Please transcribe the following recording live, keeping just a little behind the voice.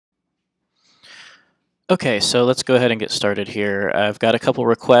Okay, so let's go ahead and get started here. I've got a couple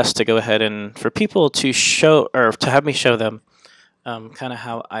requests to go ahead and for people to show or to have me show them kind of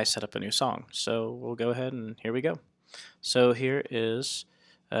how I set up a new song. So we'll go ahead and here we go. So here is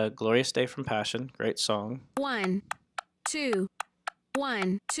Glorious Day from Passion, great song. One, two,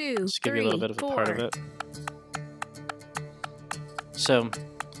 one, two, Just give you a little three, bit of a part of four. it. So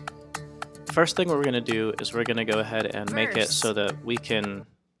first thing we're going to do is we're going to go ahead and make it so that we can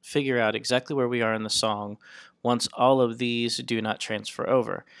figure out exactly where we are in the song once all of these do not transfer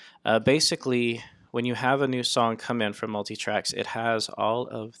over. Basically, when you have a new song come in from multi-tracks, it has all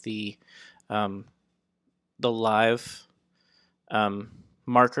of um, the live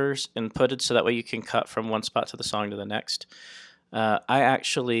markers inputted so that way you can cut from one spot to the song to the next. I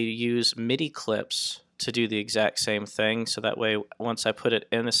actually use MIDI clips to do the exact same thing, so that way once I put it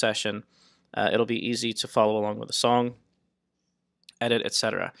in a session, it'll be easy to follow along with the song, edit,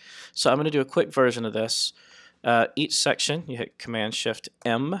 etc. So I'm going to do a quick version of this. Each section, you hit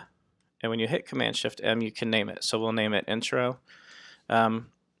Command-Shift-M, and when you hit Command-Shift-M, you can name it. So we'll name it Intro. In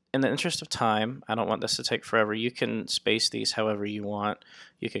the interest of time, I don't want this to take forever. You can space these however you want.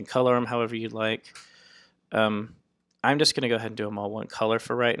 You can color them however you like. I'm just going to go ahead and do them all one color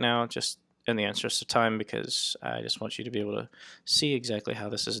for right now, just in the interest of time, because I just want you to be able to see exactly how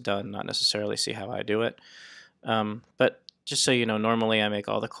this is done, not necessarily see how I do it. But just so you know, normally I make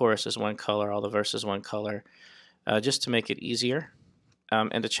all the choruses one color, all the verses one color, just to make it easier.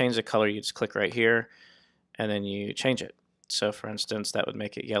 And to change the color, you just click right here, and then you change it. So for instance, that would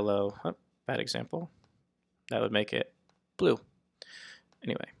make it yellow. Oh, bad example. That would make it blue.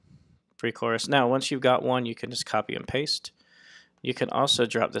 Anyway, pre-chorus. Now, once you've got one, you can just copy and paste. You can also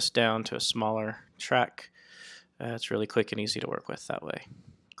drop this down to a smaller track. It's really quick and easy to work with that way.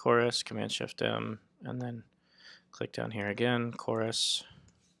 Chorus, Command-Shift-M, and then click down here again, chorus.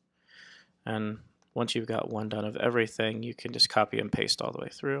 And once you've got one done of everything, you can just copy and paste all the way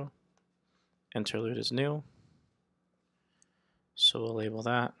through. Interlude is new. So we'll label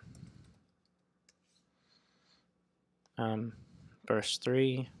that. Verse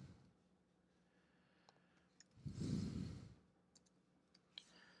 3.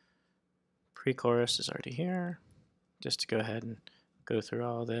 Pre-chorus is already here. Just to go ahead and go through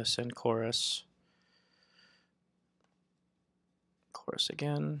all this, and chorus. Chorus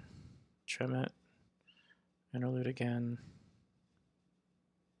again. Trim it. Interlude again.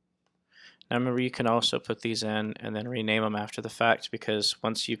 Now remember, you can also put these in and then rename them after the fact, because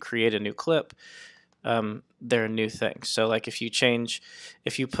once you create a new clip, they're new things. So like if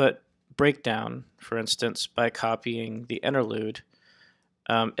you put breakdown, for instance, by copying the interlude,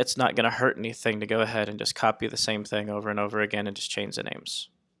 it's not going to hurt anything to go ahead and just copy the same thing over and over again and just change the names.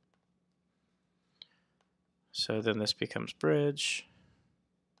 So then this becomes bridge.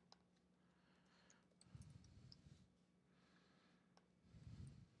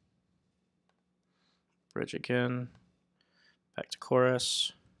 Bridge again. Back to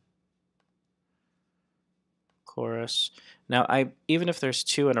chorus. Chorus. Now, even if there's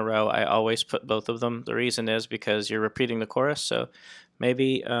two in a row, I always put both of them. The reason is because you're repeating the chorus, so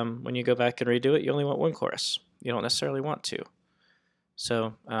maybe when you go back and redo it, you only want one chorus. You don't necessarily want two.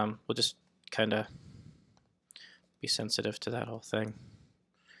 So we'll just kind of be sensitive to that whole thing.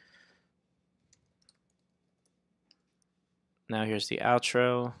 Now here's the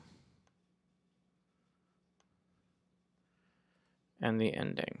outro and the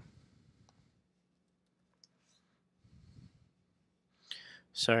ending.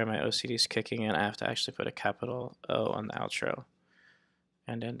 Sorry, my OCD is kicking in. I have to actually put a capital O on the outro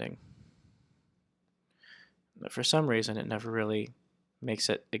and ending. But for some reason, it never really makes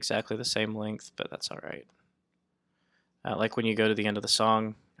it exactly the same length, but that's all right. Like when you go to the end of the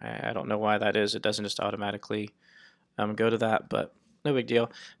song, I don't know why that is. It doesn't just automatically go to that, but no big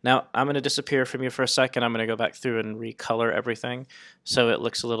deal. Now, I'm going to disappear from you for a second. I'm going to go back through and recolor everything so it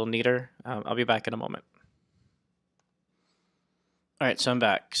looks a little neater. I'll be back in a moment. All right, so I'm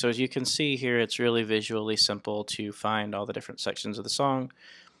back. So as you can see here, it's really visually simple to find all the different sections of the song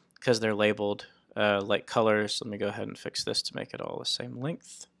because they're labeled like colors. Let me go ahead and fix this to make it all the same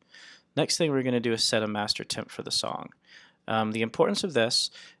length. Next thing we're going to do is set a master temp for the song. The importance of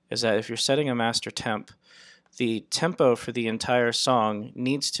this is that if you're setting a master temp, the tempo for the entire song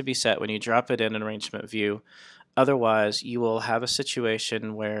needs to be set when you drop it in arrangement view. Otherwise, you will have a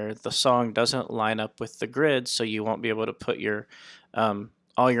situation where the song doesn't line up with the grid, so you won't be able to put your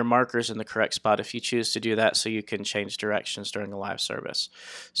all your markers in the correct spot if you choose to do that, so you can change directions during a live service.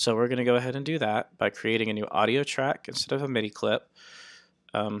 So we're going to go ahead and do that by creating a new audio track instead of a MIDI clip.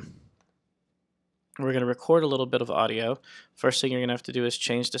 We're going to record a little bit of audio. First thing you're going to have to do is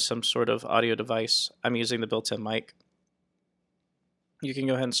change to some sort of audio device. I'm using the built-in mic. You can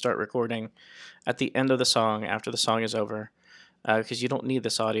go ahead and start recording at the end of the song after the song is over, because you don't need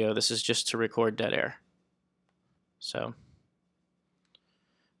this audio. This is just to record dead air. So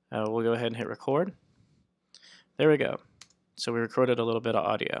we'll go ahead and hit record. There we go. So we recorded a little bit of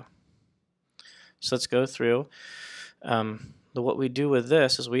audio. So let's go through. What we do with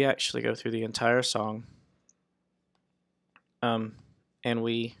this is we actually go through the entire song, and there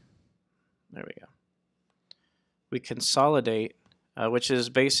we go. We consolidate, which is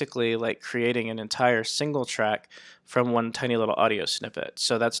basically like creating an entire single track from one tiny little audio snippet.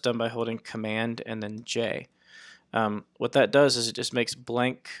 So that's done by holding Command and then J. What that does is it just makes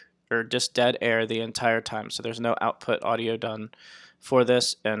blank or just dead air the entire time. So there's no output audio done for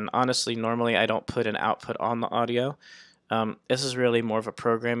this. And honestly, normally I don't put an output on the audio. This is really more of a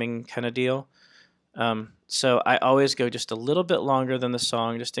programming kind of deal. So I always go just a little bit longer than the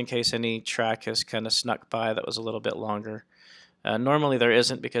song, just in case any track has kind of snuck by that was a little bit longer. Normally there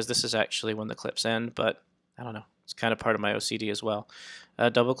isn't, because this is actually when the clips end, but I don't know. It's kind of part of my OCD as well.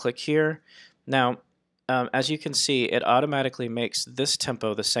 Double click here. Now, as you can see, it automatically makes this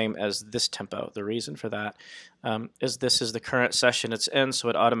tempo the same as this tempo. The reason for that is this is the current session it's in, so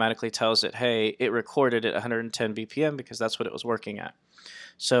it automatically tells it, hey, it recorded at 110 BPM because that's what it was working at.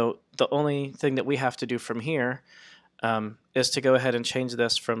 So the only thing that we have to do from here is to go ahead and change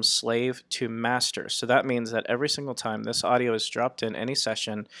this from slave to master. So that means that every single time this audio is dropped in any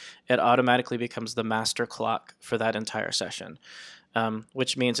session, it automatically becomes the master clock for that entire session.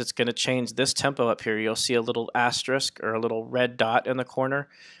 Which means it's going to change this tempo up here. You'll see a little asterisk or a little red dot in the corner,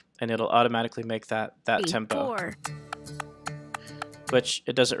 and it'll automatically make that tempo. 4. Which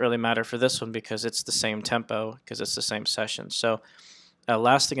it doesn't really matter for this one because it's the same tempo, because it's the same session. So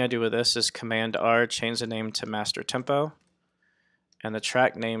last thing I do with this is Command R, change the name to master tempo, and the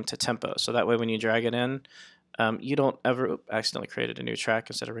track name to tempo. So that way when you drag it in, you don't ever accidentally created a new track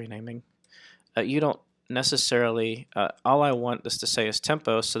instead of renaming. You don't necessarily, all I want this to say is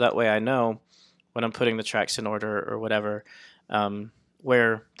tempo, so that way I know when I'm putting the tracks in order or whatever,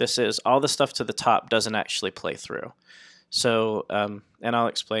 where this is. All the stuff to the top doesn't actually play through. So, and I'll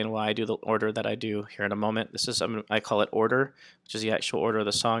explain why I do the order that I do here in a moment. This is, I call it order, which is the actual order of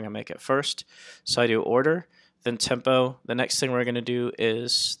the song. I make it first. So I do order, then tempo. The next thing we're going to do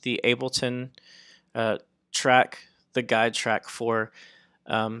is the Ableton track, the guide track for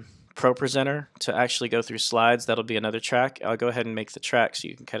Pro Presenter to actually go through slides. That'll be another track. I'll go ahead and make the track so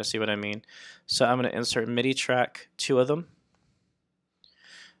you can kind of see what I mean. So I'm going to insert MIDI track, 2 of them.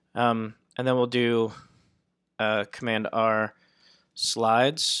 And then we'll do Command R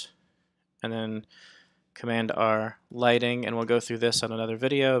slides, and then Command R lighting, and we'll go through this on another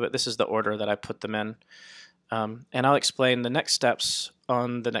video, but this is the order that I put them in. And I'll explain the next steps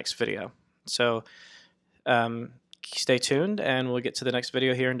on the next video. So stay tuned, and we'll get to the next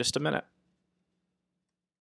video here in just a minute.